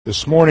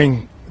This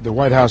morning, the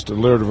White House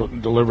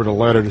delivered a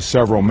letter to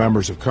several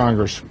members of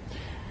Congress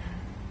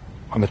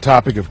on the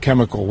topic of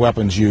chemical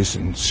weapons use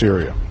in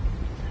Syria.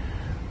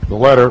 The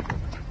letter,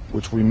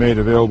 which we made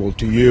available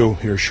to you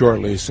here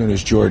shortly as soon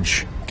as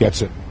George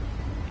gets it,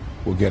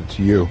 we'll get it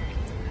to you,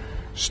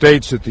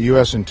 states that the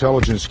U.S.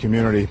 intelligence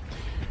community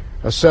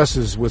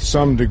assesses with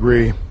some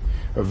degree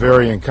of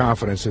varying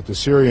confidence that the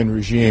Syrian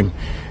regime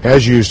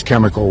has used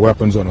chemical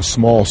weapons on a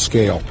small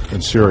scale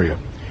in Syria,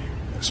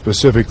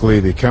 specifically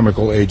the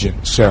chemical agent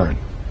sarin.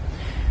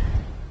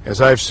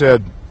 As I've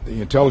said,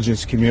 the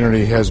intelligence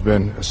community has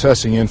been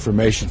assessing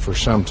information for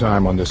some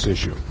time on this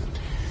issue,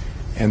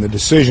 and the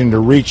decision to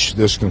reach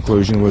this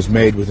conclusion was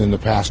made within the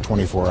past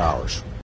 24 hours.